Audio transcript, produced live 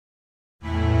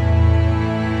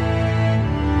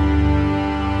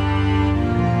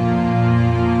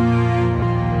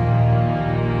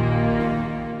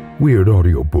Weird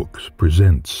Audiobooks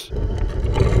presents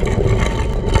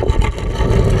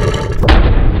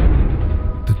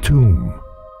The Tomb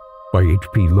by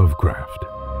H.P. Lovecraft.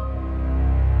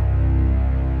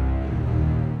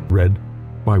 Read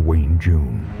by Wayne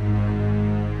June.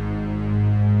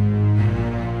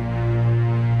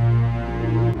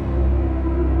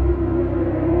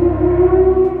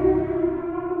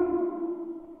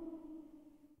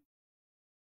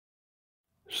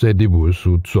 Sedibus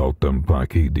ut saltam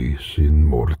pacidis in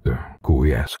morte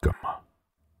quiescam.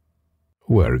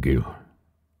 Virgil.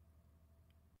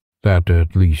 That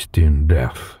at least in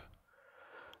death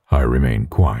I remain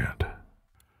quiet.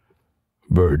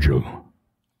 Virgil.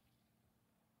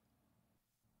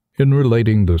 In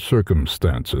relating the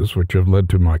circumstances which have led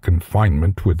to my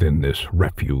confinement within this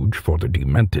refuge for the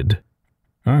demented,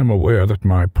 I am aware that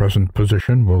my present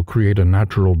position will create a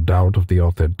natural doubt of the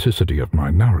authenticity of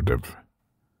my narrative.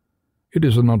 It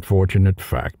is an unfortunate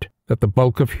fact that the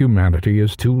bulk of humanity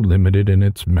is too limited in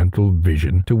its mental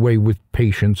vision to weigh with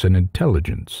patience and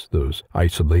intelligence those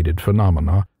isolated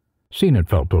phenomena, seen and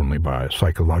felt only by a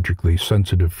psychologically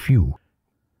sensitive few,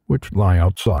 which lie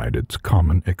outside its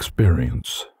common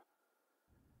experience.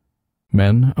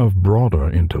 Men of broader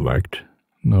intellect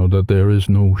know that there is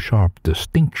no sharp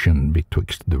distinction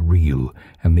betwixt the real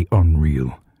and the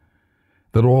unreal,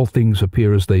 that all things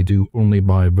appear as they do only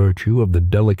by virtue of the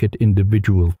delicate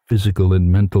individual physical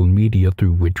and mental media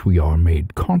through which we are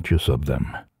made conscious of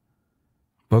them.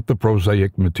 But the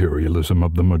prosaic materialism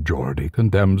of the majority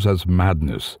condemns as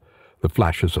madness the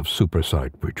flashes of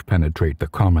supersight which penetrate the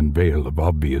common veil of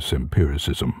obvious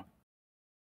empiricism.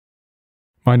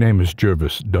 My name is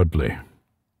Jervis Dudley,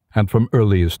 and from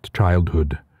earliest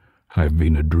childhood I have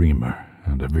been a dreamer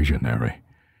and a visionary.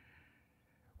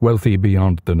 Wealthy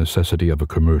beyond the necessity of a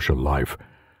commercial life,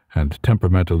 and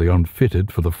temperamentally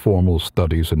unfitted for the formal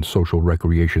studies and social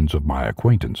recreations of my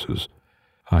acquaintances,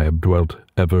 I have dwelt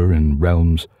ever in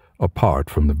realms apart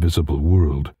from the visible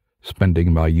world,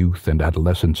 spending my youth and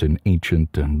adolescence in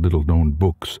ancient and little-known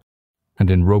books, and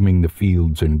in roaming the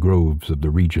fields and groves of the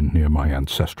region near my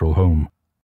ancestral home.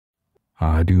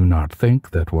 I do not think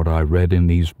that what I read in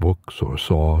these books or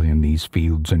saw in these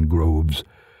fields and groves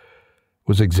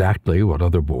was exactly what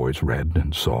other boys read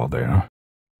and saw there.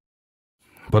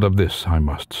 But of this I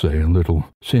must say a little,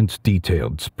 since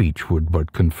detailed speech would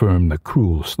but confirm the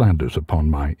cruel slanders upon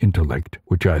my intellect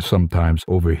which I sometimes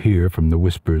overhear from the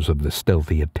whispers of the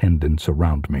stealthy attendants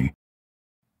around me.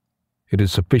 It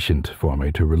is sufficient for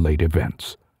me to relate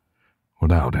events,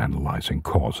 without analyzing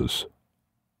causes.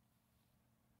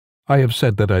 I have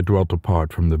said that I dwelt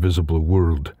apart from the visible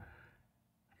world,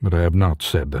 but I have not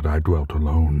said that I dwelt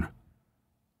alone.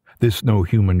 This no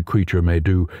human creature may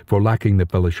do, for lacking the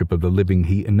fellowship of the living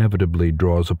he inevitably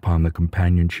draws upon the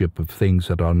companionship of things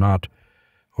that are not,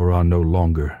 or are no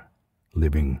longer,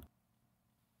 living.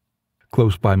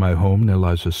 Close by my home there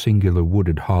lies a singular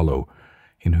wooded hollow,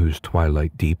 in whose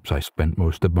twilight deeps I spent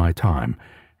most of my time,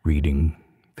 reading,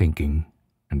 thinking,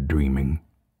 and dreaming.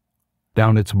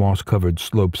 Down its moss-covered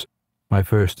slopes my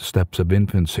first steps of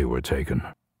infancy were taken,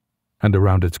 and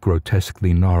around its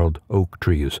grotesquely gnarled oak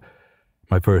trees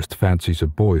my first fancies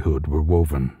of boyhood were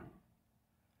woven.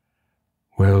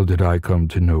 Well did I come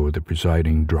to know the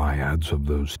presiding dryads of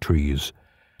those trees,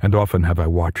 and often have I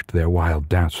watched their wild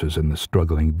dances in the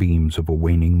struggling beams of a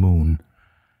waning moon.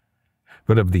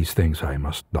 But of these things I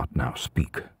must not now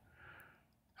speak.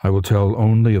 I will tell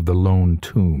only of the lone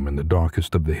tomb in the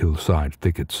darkest of the hillside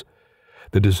thickets,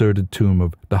 the deserted tomb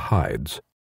of the Hydes,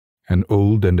 an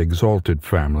old and exalted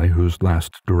family whose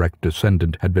last direct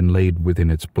descendant had been laid within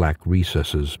its black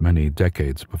recesses many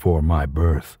decades before my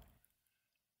birth.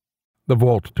 The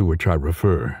vault to which I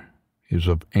refer is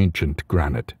of ancient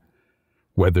granite,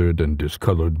 weathered and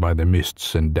discolored by the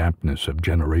mists and dampness of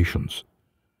generations.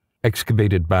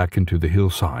 Excavated back into the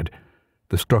hillside,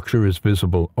 the structure is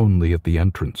visible only at the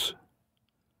entrance.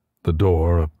 The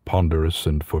door, a ponderous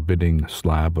and forbidding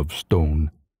slab of stone,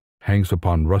 hangs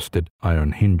upon rusted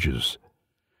iron hinges,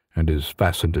 and is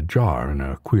fastened ajar in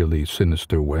a queerly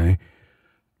sinister way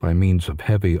by means of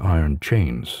heavy iron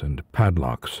chains and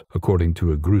padlocks according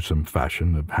to a gruesome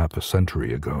fashion of half a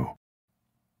century ago.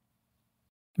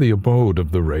 The abode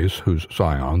of the race whose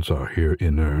scions are here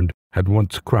inurned had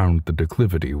once crowned the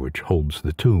declivity which holds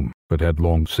the tomb, but had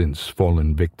long since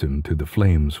fallen victim to the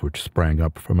flames which sprang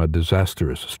up from a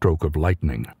disastrous stroke of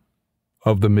lightning.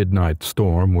 Of the midnight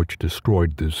storm which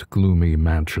destroyed this gloomy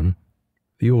mansion,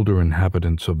 the older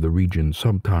inhabitants of the region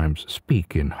sometimes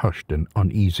speak in hushed and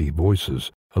uneasy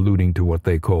voices, alluding to what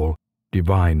they call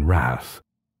divine wrath,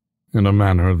 in a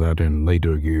manner that in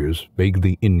later years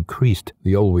vaguely increased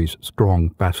the always strong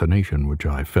fascination which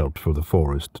I felt for the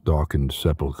forest-darkened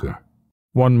sepulchre.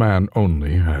 One man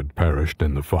only had perished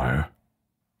in the fire.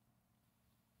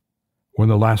 When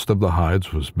the last of the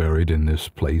hides was buried in this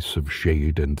place of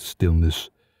shade and stillness,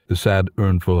 the sad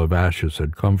urnful of ashes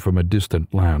had come from a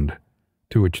distant land,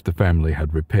 to which the family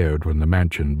had repaired when the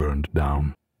mansion burned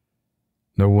down.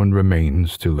 No one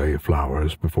remains to lay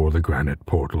flowers before the granite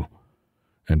portal,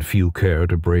 and few care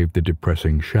to brave the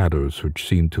depressing shadows which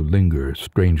seemed to linger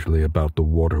strangely about the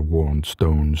water-worn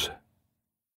stones.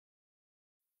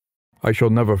 I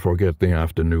shall never forget the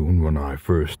afternoon when I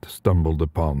first stumbled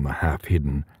upon the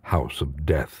half-hidden House of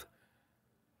Death.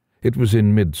 It was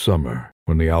in midsummer,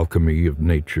 when the alchemy of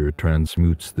nature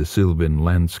transmutes the sylvan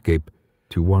landscape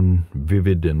to one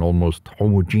vivid and almost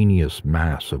homogeneous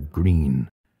mass of green,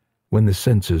 when the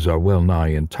senses are well-nigh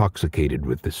intoxicated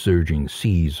with the surging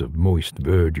seas of moist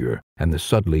verdure and the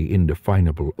subtly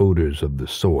indefinable odors of the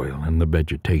soil and the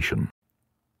vegetation.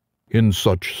 In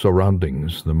such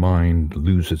surroundings, the mind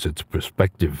loses its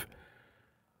perspective.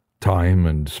 Time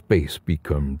and space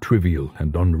become trivial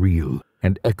and unreal,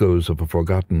 and echoes of a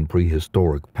forgotten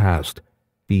prehistoric past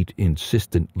beat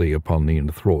insistently upon the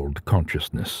enthralled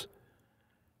consciousness.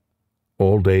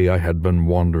 All day I had been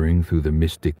wandering through the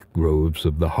mystic groves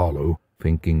of the hollow,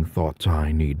 thinking thoughts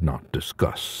I need not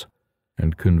discuss,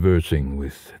 and conversing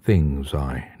with things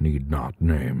I need not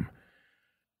name.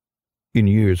 In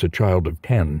years a child of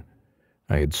 10,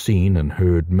 I had seen and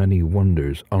heard many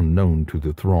wonders unknown to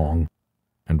the throng,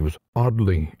 and was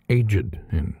oddly aged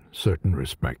in certain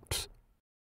respects.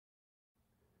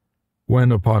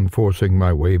 When, upon forcing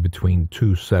my way between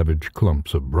two savage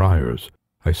clumps of briars,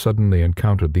 I suddenly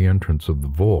encountered the entrance of the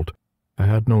vault, I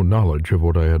had no knowledge of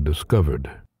what I had discovered.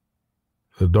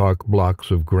 The dark blocks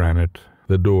of granite,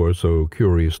 the door so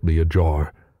curiously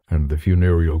ajar, and the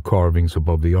funereal carvings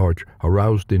above the arch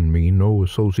aroused in me no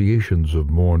associations of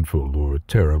mournful or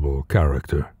terrible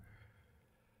character.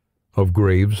 Of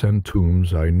graves and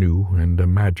tombs I knew and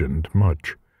imagined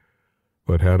much,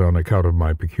 but had on account of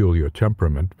my peculiar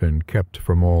temperament been kept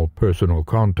from all personal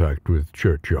contact with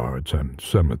churchyards and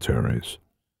cemeteries.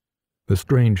 The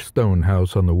strange stone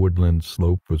house on the woodland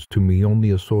slope was to me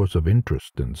only a source of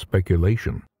interest and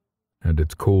speculation, and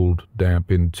its cold,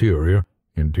 damp interior,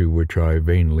 into which I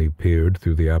vainly peered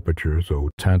through the aperture so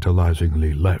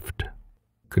tantalizingly left,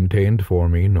 contained for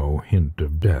me no hint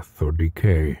of death or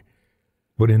decay.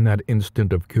 But in that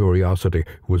instant of curiosity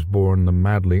was born the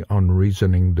madly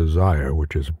unreasoning desire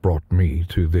which has brought me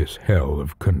to this hell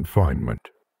of confinement.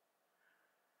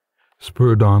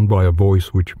 Spurred on by a voice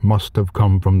which must have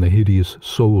come from the hideous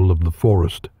soul of the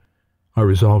forest, I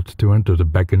resolved to enter the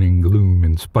beckoning gloom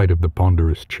in spite of the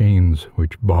ponderous chains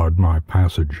which barred my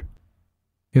passage.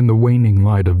 In the waning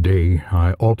light of day,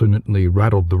 I alternately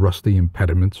rattled the rusty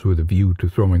impediments with a view to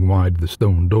throwing wide the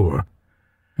stone door,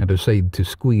 and essayed to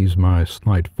squeeze my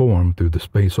slight form through the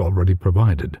space already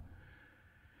provided.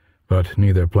 But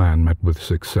neither plan met with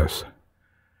success.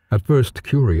 At first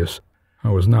curious, I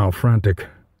was now frantic,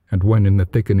 and when in the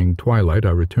thickening twilight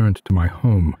I returned to my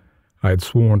home, I had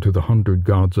sworn to the 100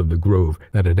 gods of the grove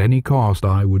that at any cost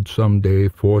I would some day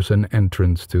force an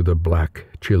entrance to the black,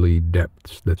 chilly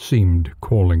depths that seemed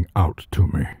calling out to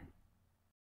me.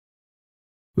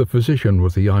 The physician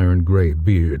with the iron-gray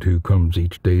beard who comes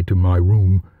each day to my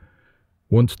room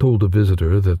once told a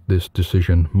visitor that this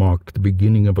decision marked the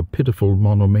beginning of a pitiful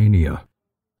monomania.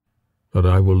 But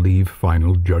I will leave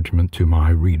final judgment to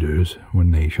my readers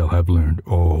when they shall have learned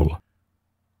all.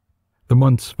 The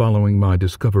months following my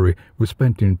discovery were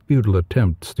spent in futile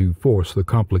attempts to force the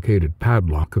complicated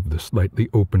padlock of the slightly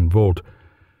open vault,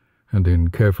 and in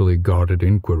carefully guarded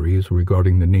inquiries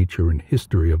regarding the nature and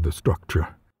history of the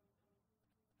structure.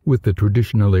 With the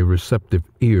traditionally receptive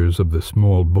ears of the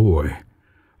small boy,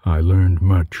 I learned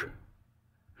much,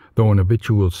 though an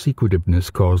habitual secretiveness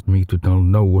caused me to tell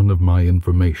no one of my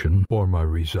information or my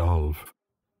resolve.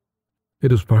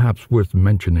 It is perhaps worth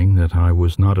mentioning that I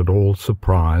was not at all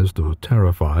surprised or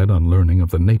terrified on learning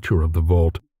of the nature of the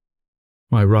vault.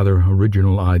 My rather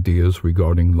original ideas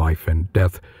regarding life and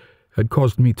death had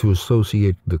caused me to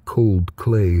associate the cold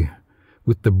clay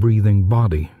with the breathing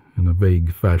body in a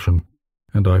vague fashion,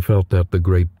 and I felt that the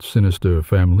great sinister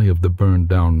family of the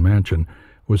burned-down mansion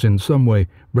was in some way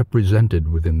represented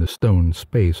within the stone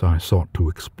space I sought to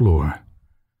explore.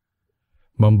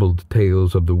 Mumbled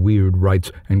tales of the weird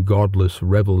rites and godless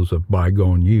revels of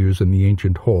bygone years in the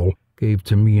ancient hall gave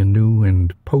to me a new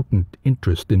and potent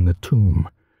interest in the tomb,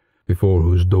 before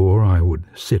whose door I would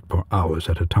sit for hours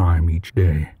at a time each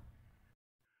day.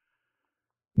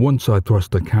 Once I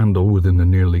thrust a candle within the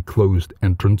nearly closed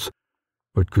entrance,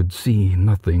 but could see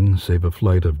nothing save a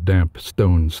flight of damp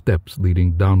stone steps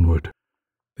leading downward.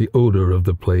 The odor of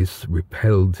the place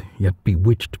repelled yet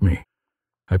bewitched me.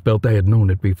 I felt I had known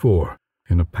it before,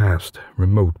 in a past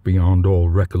remote beyond all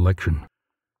recollection,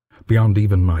 beyond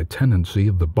even my tenancy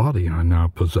of the body I now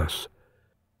possess.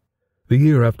 The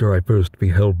year after I first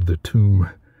beheld the tomb,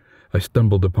 I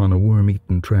stumbled upon a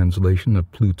worm-eaten translation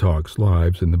of Plutarch's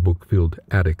Lives in the book-filled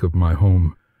attic of my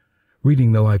home.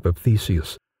 Reading the life of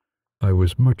Theseus, I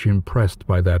was much impressed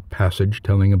by that passage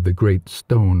telling of the great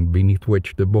stone beneath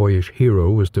which the boyish hero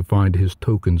was to find his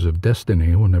tokens of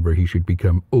destiny whenever he should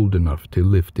become old enough to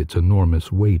lift its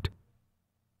enormous weight.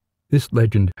 This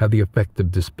legend had the effect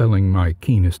of dispelling my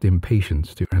keenest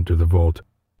impatience to enter the vault,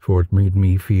 for it made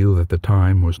me feel that the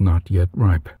time was not yet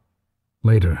ripe.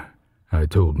 Later, I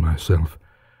told myself,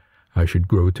 I should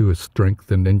grow to a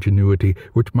strength and ingenuity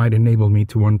which might enable me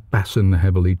to unfasten the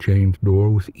heavily chained door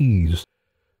with ease,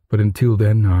 but until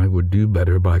then I would do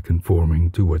better by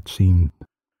conforming to what seemed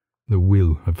the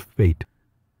will of fate.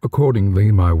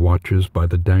 Accordingly, my watches by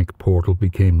the dank portal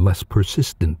became less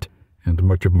persistent, and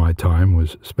much of my time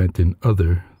was spent in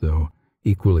other, though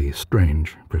equally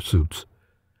strange, pursuits.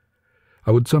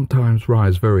 I would sometimes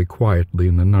rise very quietly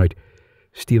in the night,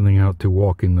 stealing out to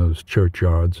walk in those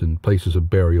churchyards and places of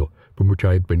burial from which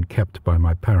I had been kept by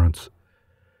my parents.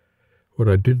 What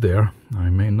I did there I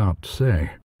may not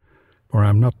say, for I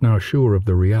am not now sure of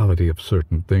the reality of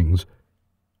certain things,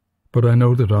 but I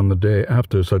know that on the day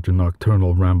after such a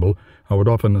nocturnal ramble I would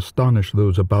often astonish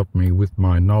those about me with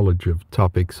my knowledge of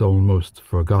topics almost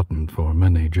forgotten for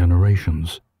many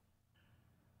generations.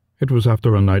 It was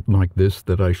after a night like this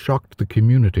that I shocked the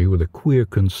community with a queer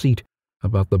conceit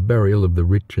about the burial of the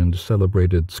rich and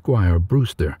celebrated Squire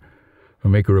Brewster, a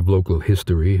maker of local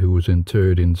history who was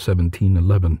interred in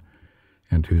 1711,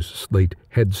 and whose slate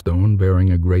headstone bearing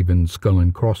a graven skull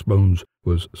and crossbones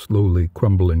was slowly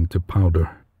crumbling to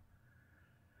powder.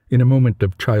 In a moment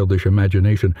of childish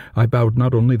imagination, I vowed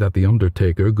not only that the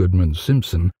undertaker, Goodman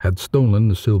Simpson, had stolen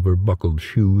the silver-buckled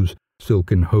shoes,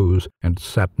 silken hose, and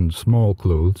satin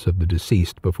small-clothes of the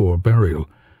deceased before burial,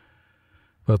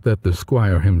 but that the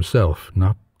squire himself,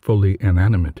 not fully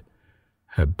inanimate,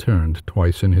 had turned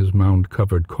twice in his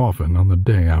mound-covered coffin on the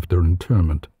day after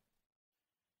interment.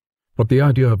 But the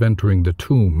idea of entering the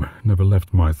tomb never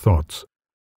left my thoughts,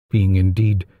 being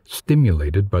indeed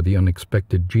stimulated by the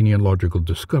unexpected genealogical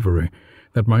discovery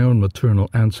that my own maternal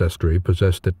ancestry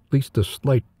possessed at least a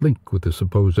slight link with the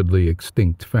supposedly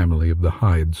extinct family of the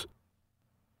Hydes.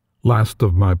 Last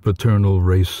of my paternal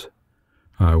race,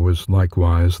 I was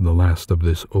likewise the last of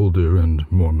this older and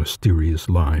more mysterious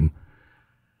line.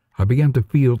 I began to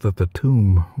feel that the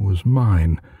tomb was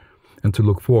mine, and to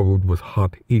look forward with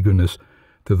hot eagerness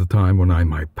to the time when I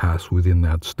might pass within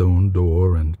that stone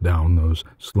door and down those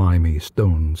slimy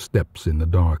stone steps in the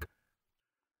dark.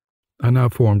 I now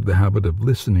formed the habit of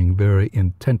listening very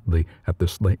intently at the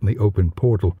slightly open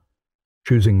portal,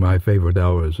 choosing my favorite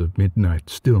hours of midnight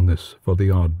stillness for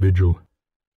the odd vigil.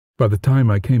 By the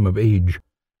time I came of age,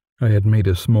 I had made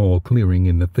a small clearing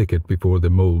in the thicket before the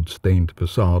mold-stained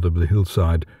facade of the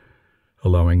hillside,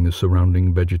 allowing the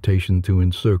surrounding vegetation to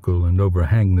encircle and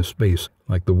overhang the space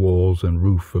like the walls and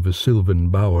roof of a sylvan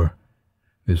bower.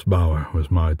 This bower was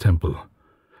my temple,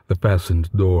 the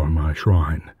fastened door my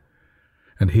shrine,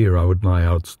 and here I would lie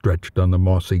outstretched on the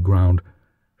mossy ground,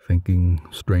 thinking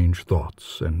strange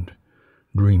thoughts and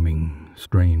dreaming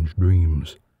strange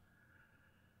dreams.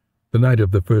 The night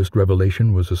of the first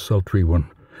revelation was a sultry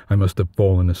one. I must have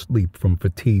fallen asleep from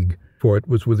fatigue, for it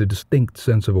was with a distinct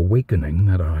sense of awakening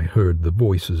that I heard the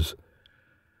voices.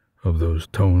 Of those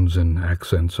tones and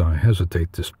accents I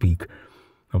hesitate to speak.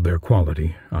 Of their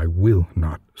quality I will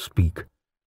not speak.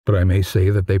 But I may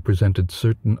say that they presented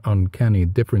certain uncanny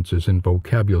differences in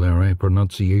vocabulary,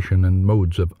 pronunciation, and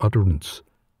modes of utterance.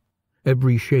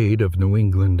 Every shade of New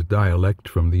England dialect,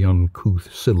 from the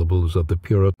uncouth syllables of the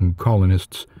Puritan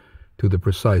colonists to the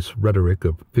precise rhetoric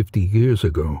of 50 years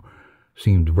ago,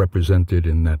 seemed represented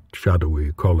in that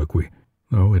shadowy colloquy,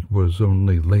 though it was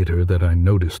only later that I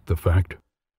noticed the fact.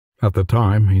 At the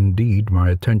time, indeed, my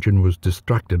attention was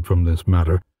distracted from this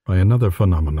matter by another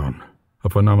phenomenon, a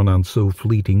phenomenon so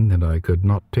fleeting that I could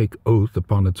not take oath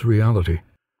upon its reality.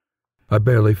 I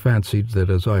barely fancied that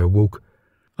as I awoke,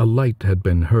 a light had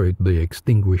been hurriedly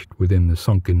extinguished within the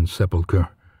sunken sepulchre.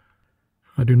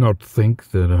 I do not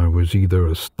think that I was either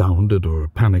astounded or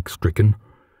panic-stricken,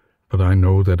 but I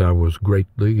know that I was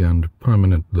greatly and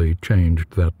permanently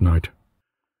changed that night.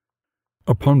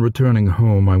 Upon returning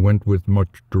home, I went with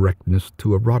much directness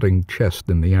to a rotting chest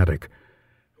in the attic,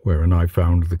 wherein I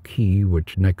found the key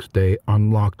which next day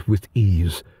unlocked with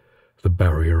ease the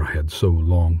barrier I had so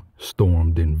long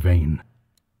stormed in vain.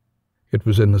 It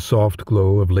was in the soft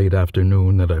glow of late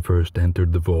afternoon that I first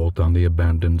entered the vault on the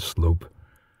abandoned slope.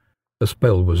 A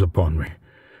spell was upon me,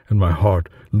 and my heart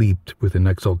leaped with an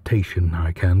exultation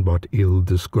I can but ill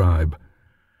describe.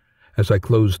 As I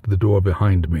closed the door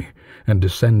behind me and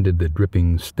descended the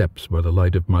dripping steps by the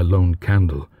light of my lone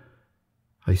candle,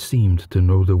 I seemed to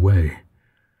know the way,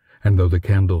 and though the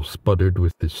candle sputtered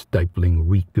with the stifling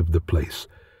reek of the place,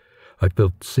 I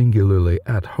felt singularly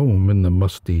at home in the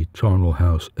musty charnel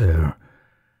house air.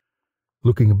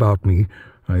 Looking about me,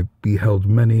 I beheld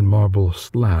many marble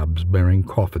slabs bearing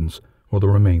coffins, or the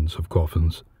remains of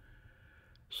coffins.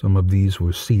 Some of these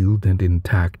were sealed and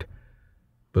intact,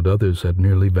 but others had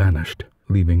nearly vanished,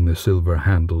 leaving the silver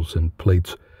handles and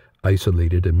plates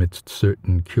isolated amidst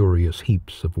certain curious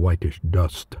heaps of whitish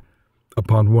dust.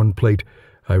 Upon one plate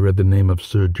I read the name of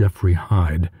Sir Geoffrey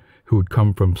Hyde, who had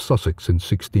come from Sussex in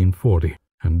 1640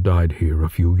 and died here a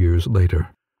few years later.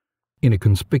 In a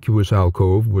conspicuous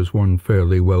alcove was one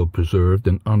fairly well-preserved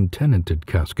and untenanted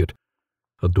casket,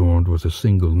 adorned with a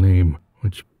single name,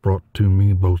 which brought to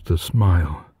me both a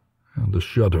smile and a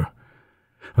shudder.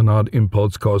 An odd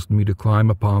impulse caused me to climb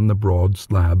upon the broad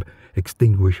slab,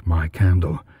 extinguish my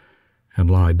candle, and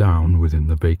lie down within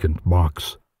the vacant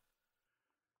box.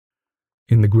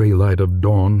 In the grey light of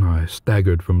dawn I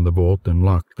staggered from the vault and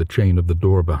locked the chain of the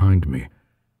door behind me.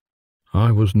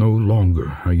 I was no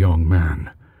longer a young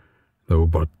man, though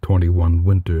but 21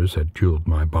 winters had chilled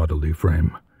my bodily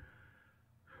frame.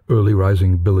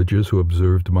 Early-rising villagers who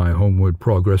observed my homeward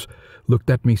progress looked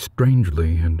at me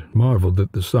strangely and marveled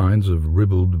at the signs of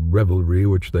ribald revelry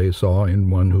which they saw in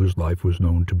one whose life was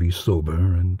known to be sober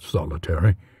and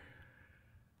solitary.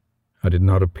 I did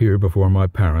not appear before my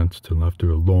parents till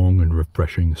after a long and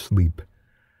refreshing sleep.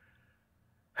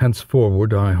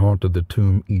 Henceforward I haunted the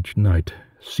tomb each night,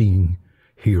 seeing,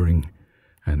 hearing,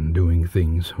 and doing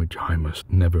things which I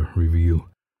must never reveal.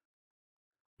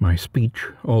 My speech,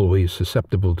 always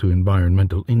susceptible to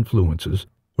environmental influences,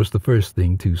 was the first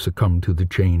thing to succumb to the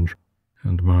change,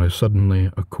 and my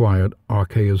suddenly acquired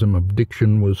archaism of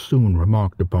diction was soon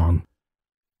remarked upon.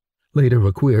 Later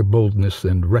a queer boldness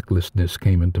and recklessness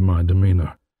came into my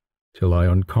demeanour, till I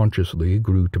unconsciously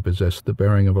grew to possess the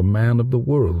bearing of a man of the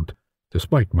world,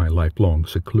 despite my lifelong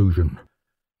seclusion.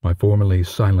 My formerly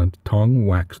silent tongue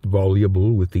waxed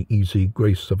voluble with the easy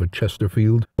grace of a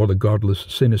Chesterfield or the godless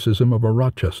cynicism of a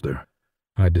Rochester.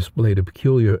 I displayed a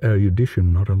peculiar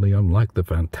erudition not only unlike the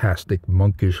fantastic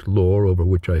monkish lore over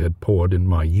which I had pored in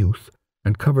my youth,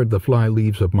 and covered the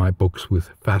fly-leaves of my books with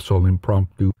facile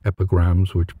impromptu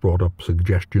epigrams which brought up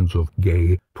suggestions of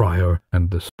Gay, Prior, and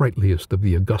the sprightliest of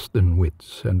the Augustan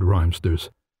wits and rhymesters.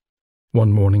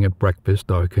 One morning at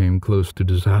breakfast I came close to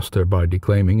disaster by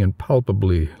declaiming in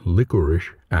palpably licorice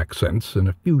accents and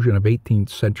a fusion of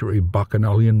 18th-century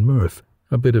bacchanalian mirth,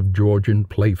 a bit of Georgian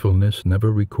playfulness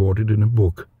never recorded in a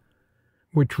book,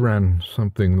 which ran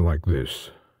something like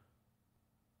this.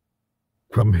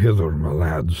 "Come hither, my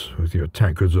lads, with your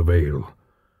tankards of ale,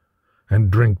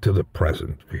 and drink to the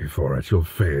present before it shall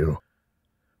fail.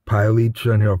 Pile each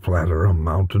on your platter a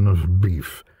mountain of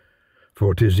beef,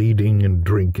 for 'tis eating and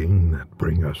drinking that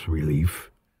bring us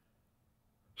relief.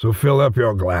 So fill up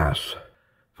your glass,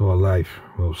 for life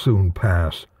will soon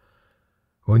pass.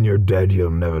 When you're dead you'll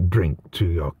never drink to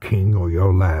your king or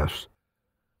your lass.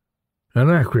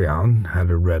 Anacreon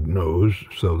had a red nose,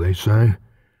 so they say.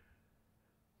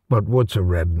 But what's a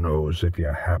red nose if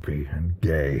you're happy and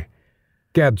gay?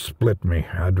 Gad split me,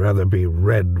 I'd rather be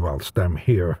red whilst I'm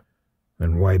here,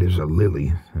 than white as a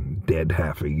lily and dead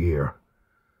half a year.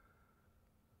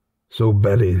 So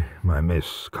Betty, my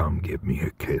miss, come give me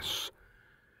a kiss.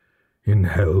 In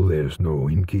hell there's no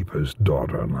innkeeper's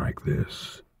daughter like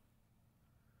this."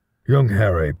 Young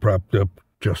Harry, propped up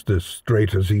just as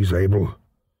straight as he's able,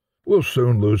 will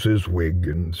soon lose his wig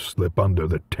and slip under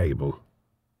the table.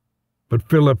 But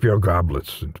fill up your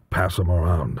goblets and pass 'em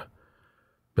around.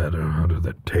 Better under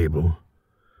the table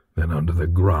than under the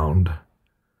ground.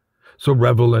 So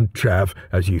revel and chaff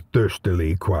as ye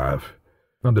thirstily quaff.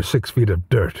 Under 6 feet of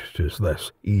dirt 'tis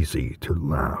less easy to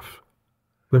laugh.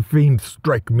 The fiend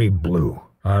strike me blue,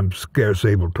 I'm scarce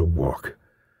able to walk.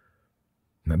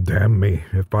 And damn me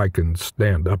if I can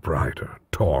stand upright or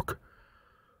talk.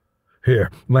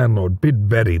 Here, landlord, bid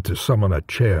Betty to summon a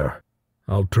chair.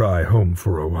 I'll try home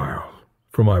for a while,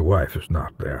 for my wife is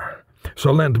not there.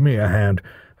 So lend me a hand,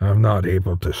 I'm not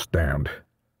able to stand,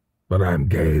 but I'm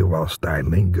gay whilst I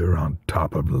linger on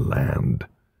top of the land.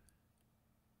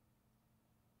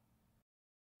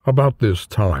 About this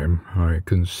time I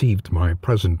conceived my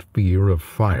present fear of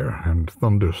fire and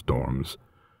thunderstorms.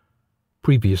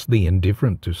 Previously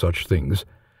indifferent to such things,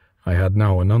 I had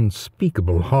now an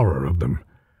unspeakable horror of them,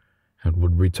 and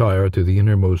would retire to the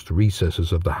innermost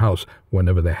recesses of the house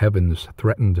whenever the heavens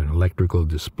threatened an electrical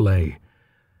display.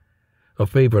 A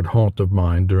favorite haunt of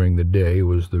mine during the day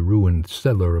was the ruined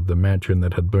cellar of the mansion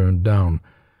that had burned down,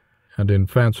 and in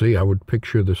fancy I would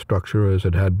picture the structure as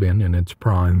it had been in its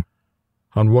prime.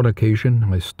 On one occasion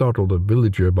I startled a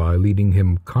villager by leading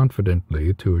him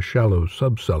confidently to a shallow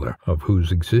subcellar, of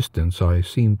whose existence I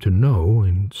seemed to know,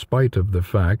 in spite of the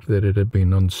fact that it had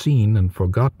been unseen and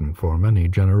forgotten for many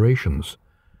generations.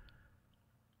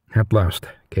 At last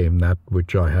came that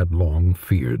which I had long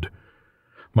feared.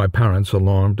 My parents,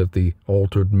 alarmed at the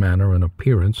altered manner and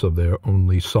appearance of their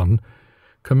only son,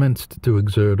 commenced to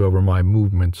exert over my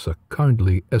movements a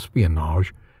kindly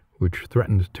espionage which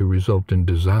threatened to result in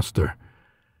disaster.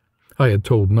 I had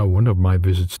told no one of my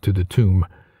visits to the tomb,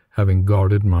 having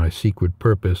guarded my secret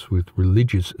purpose with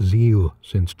religious zeal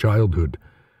since childhood.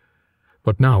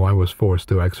 But now I was forced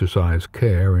to exercise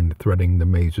care in threading the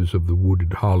mazes of the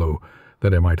wooded hollow,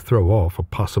 that I might throw off a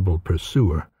possible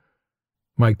pursuer.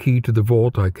 My key to the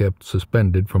vault I kept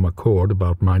suspended from a cord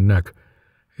about my neck,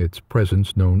 its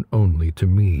presence known only to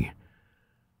me.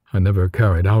 I never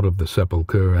carried out of the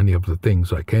sepulchre any of the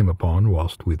things I came upon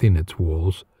whilst within its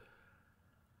walls.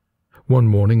 One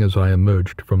morning, as I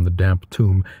emerged from the damp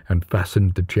tomb and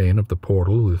fastened the chain of the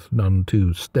portal with none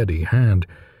too steady hand,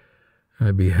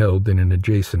 I beheld in an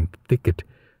adjacent thicket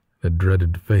the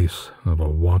dreaded face of a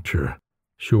watcher.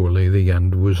 Surely the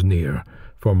end was near,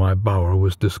 for my bower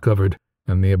was discovered,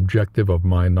 and the objective of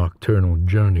my nocturnal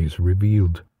journeys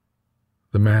revealed.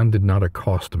 The man did not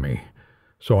accost me,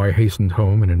 so I hastened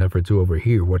home in an effort to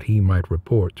overhear what he might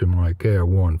report to my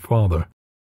careworn father.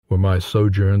 Were my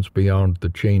sojourns beyond the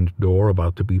chained door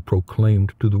about to be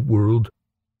proclaimed to the world?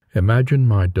 Imagine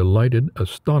my delighted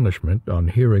astonishment on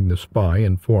hearing the spy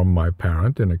inform my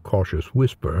parent in a cautious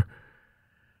whisper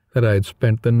that I had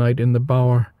spent the night in the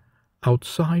bower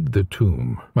outside the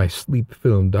tomb, my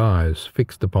sleep-filmed eyes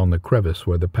fixed upon the crevice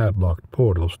where the padlocked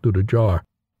portal stood ajar.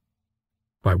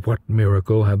 By what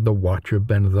miracle had the watcher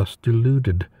been thus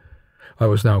deluded? I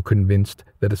was now convinced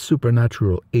that a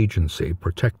supernatural agency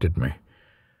protected me.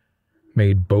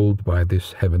 Made bold by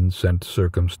this heaven-sent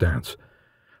circumstance,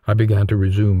 I began to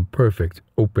resume perfect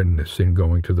openness in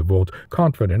going to the vault,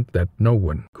 confident that no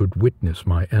one could witness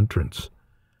my entrance.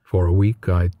 For a week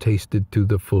I tasted to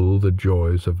the full the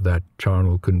joys of that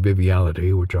charnel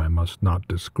conviviality which I must not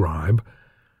describe.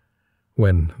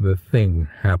 When the thing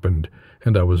happened,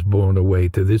 and I was borne away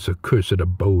to this accursed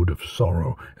abode of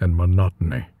sorrow and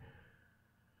monotony.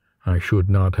 I should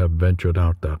not have ventured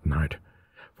out that night,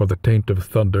 for the taint of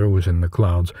thunder was in the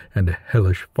clouds, and a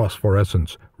hellish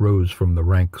phosphorescence rose from the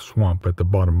rank swamp at the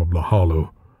bottom of the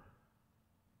hollow.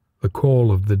 The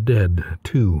call of the dead,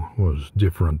 too, was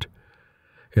different.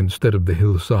 Instead of the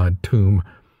hillside tomb,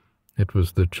 it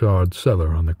was the charred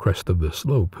cellar on the crest of the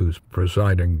slope whose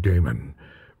presiding daemon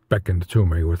beckoned to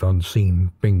me with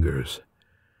unseen fingers.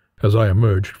 As I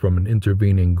emerged from an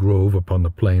intervening grove upon the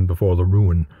plain before the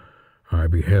ruin, I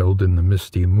beheld in the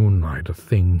misty moonlight a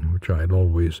thing which I had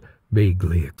always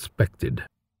vaguely expected.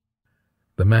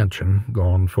 The mansion,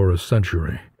 gone for a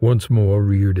century, once more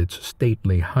reared its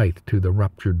stately height to the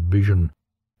raptured vision,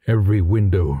 every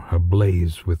window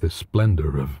ablaze with the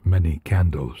splendor of many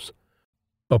candles.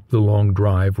 Up the long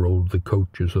drive rolled the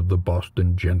coaches of the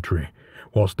Boston gentry,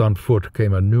 whilst on foot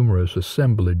came a numerous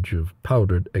assemblage of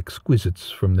powdered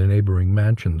exquisites from the neighboring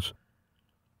mansions.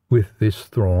 With this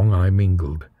throng I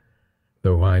mingled,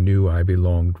 though I knew I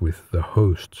belonged with the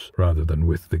hosts rather than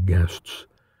with the guests.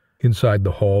 Inside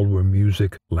the hall were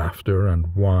music, laughter,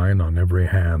 and wine on every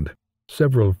hand.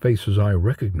 Several faces I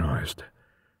recognized,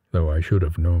 though I should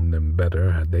have known them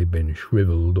better had they been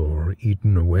shriveled or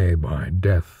eaten away by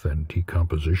death and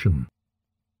decomposition.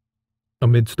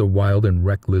 Amidst a wild and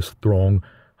reckless throng,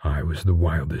 I was the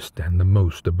wildest and the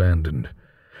most abandoned.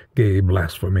 Gay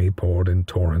blasphemy poured in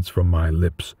torrents from my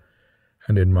lips,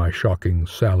 and in my shocking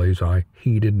sallies I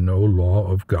heeded no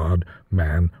law of God,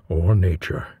 man, or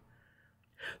nature.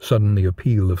 Suddenly a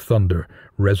peal of thunder,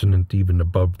 resonant even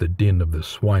above the din of the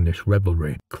swinish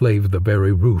revelry, clave the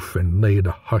very roof and laid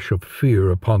a hush of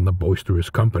fear upon the boisterous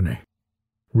company.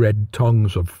 Red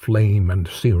tongues of flame and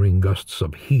searing gusts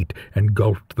of heat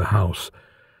engulfed the house,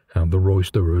 and the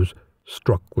roisterers,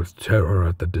 struck with terror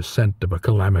at the descent of a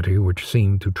calamity which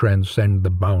seemed to transcend the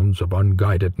bounds of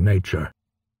unguided nature,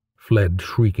 fled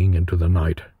shrieking into the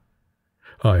night.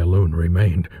 I alone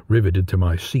remained, riveted to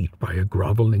my seat by a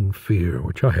groveling fear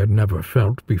which I had never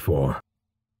felt before.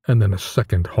 And then a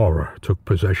second horror took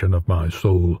possession of my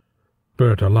soul.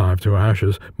 Burnt alive to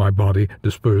ashes, my body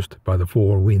dispersed by the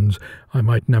four winds, I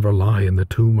might never lie in the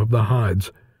tomb of the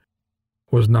Hydes.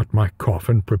 Was not my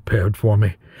coffin prepared for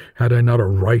me? Had I not a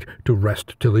right to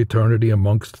rest till eternity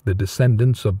amongst the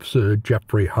descendants of Sir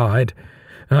Geoffrey Hyde?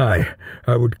 Aye,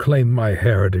 I would claim my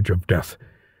heritage of death,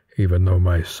 even though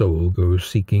my soul goes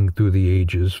seeking through the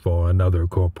ages for another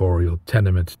corporeal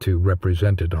tenement to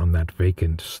represent it on that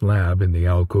vacant slab in the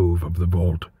alcove of the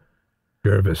vault.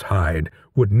 Jervis Hyde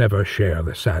would never share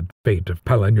the sad fate of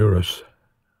Palinurus.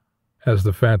 As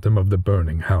the phantom of the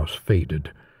burning house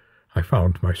faded, I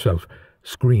found myself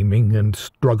screaming and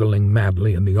struggling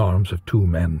madly in the arms of two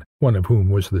men, one of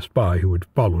whom was the spy who had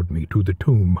followed me to the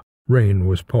tomb. Rain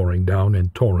was pouring down in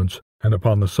torrents, and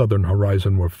upon the southern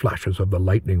horizon were flashes of the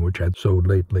lightning which had so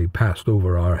lately passed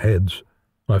over our heads.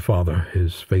 My father,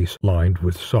 his face lined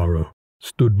with sorrow,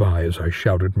 stood by as I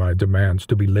shouted my demands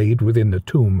to be laid within the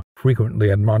tomb,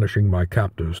 frequently admonishing my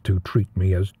captors to treat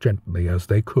me as gently as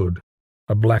they could.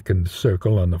 A blackened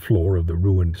circle on the floor of the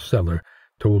ruined cellar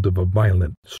told of a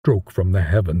violent stroke from the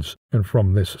heavens, and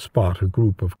from this spot a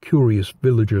group of curious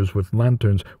villagers with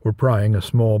lanterns were prying a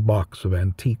small box of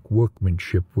antique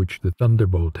workmanship which the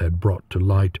thunderbolt had brought to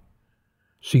light.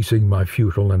 Ceasing my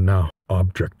futile and now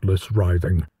objectless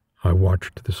writhing, I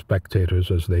watched the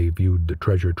spectators as they viewed the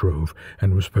treasure trove,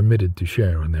 and was permitted to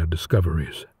share in their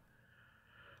discoveries.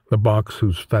 The box,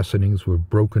 whose fastenings were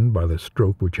broken by the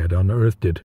stroke which had unearthed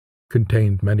it,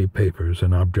 contained many papers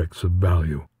and objects of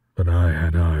value. But I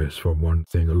had eyes for one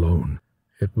thing alone.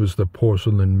 It was the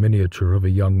porcelain miniature of a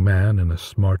young man in a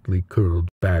smartly curled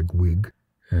bag-wig,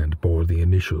 and bore the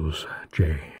initials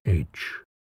J.H.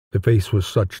 The face was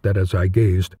such that as I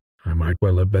gazed, I might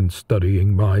well have been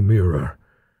studying my mirror.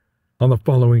 On the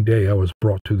following day I was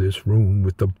brought to this room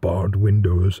with the barred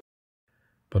windows,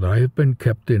 but I have been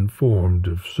kept informed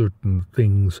of certain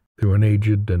things through an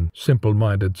aged and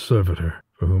simple-minded servitor,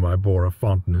 for whom I bore a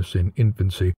fondness in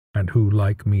infancy, and who,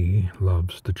 like me,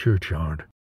 loves the churchyard.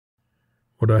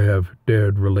 What I have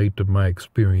dared relate of my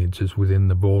experiences within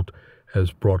the vault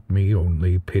has brought me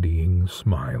only pitying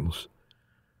smiles.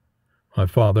 My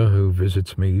father, who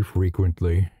visits me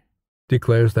frequently,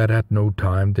 declares that at no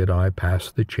time did I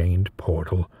pass the chained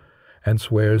portal, and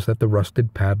swears that the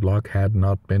rusted padlock had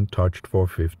not been touched for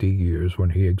 50 years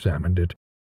when he examined it.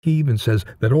 He even says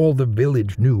that all the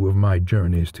village knew of my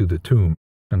journeys to the tomb,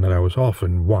 and that I was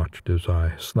often watched as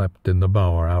I slept in the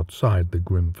bower outside the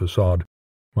grim facade,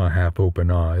 my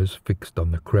half-open eyes fixed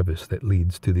on the crevice that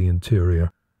leads to the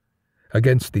interior.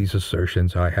 Against these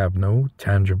assertions I have no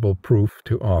tangible proof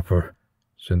to offer,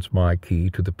 since my key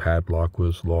to the padlock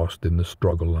was lost in the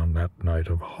struggle on that night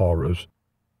of horrors.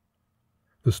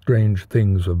 The strange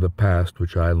things of the past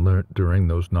which I learnt during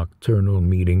those nocturnal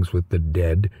meetings with the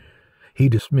dead he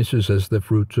dismisses as the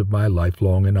fruits of my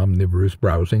lifelong and omnivorous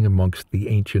browsing amongst the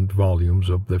ancient volumes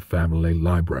of the family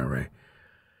library.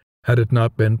 Had it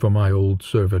not been for my old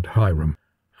servant Hiram,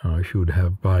 I should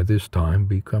have by this time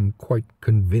become quite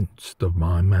convinced of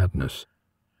my madness.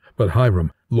 But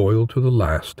Hiram, loyal to the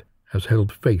last, has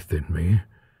held faith in me,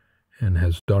 and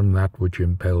has done that which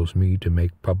impels me to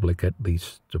make public at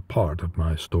least a part of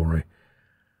my story.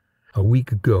 A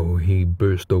week ago he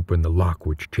burst open the lock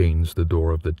which chains the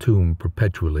door of the tomb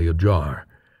perpetually ajar,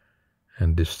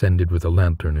 and descended with a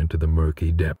lantern into the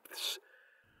murky depths.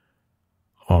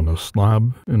 On a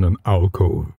slab in an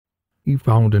alcove he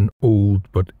found an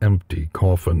old but empty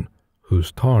coffin,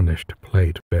 whose tarnished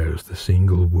plate bears the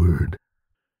single word,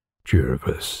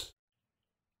 Jervis.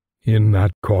 In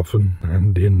that coffin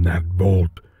and in that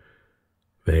vault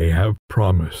they have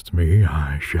promised me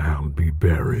I shall be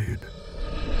buried.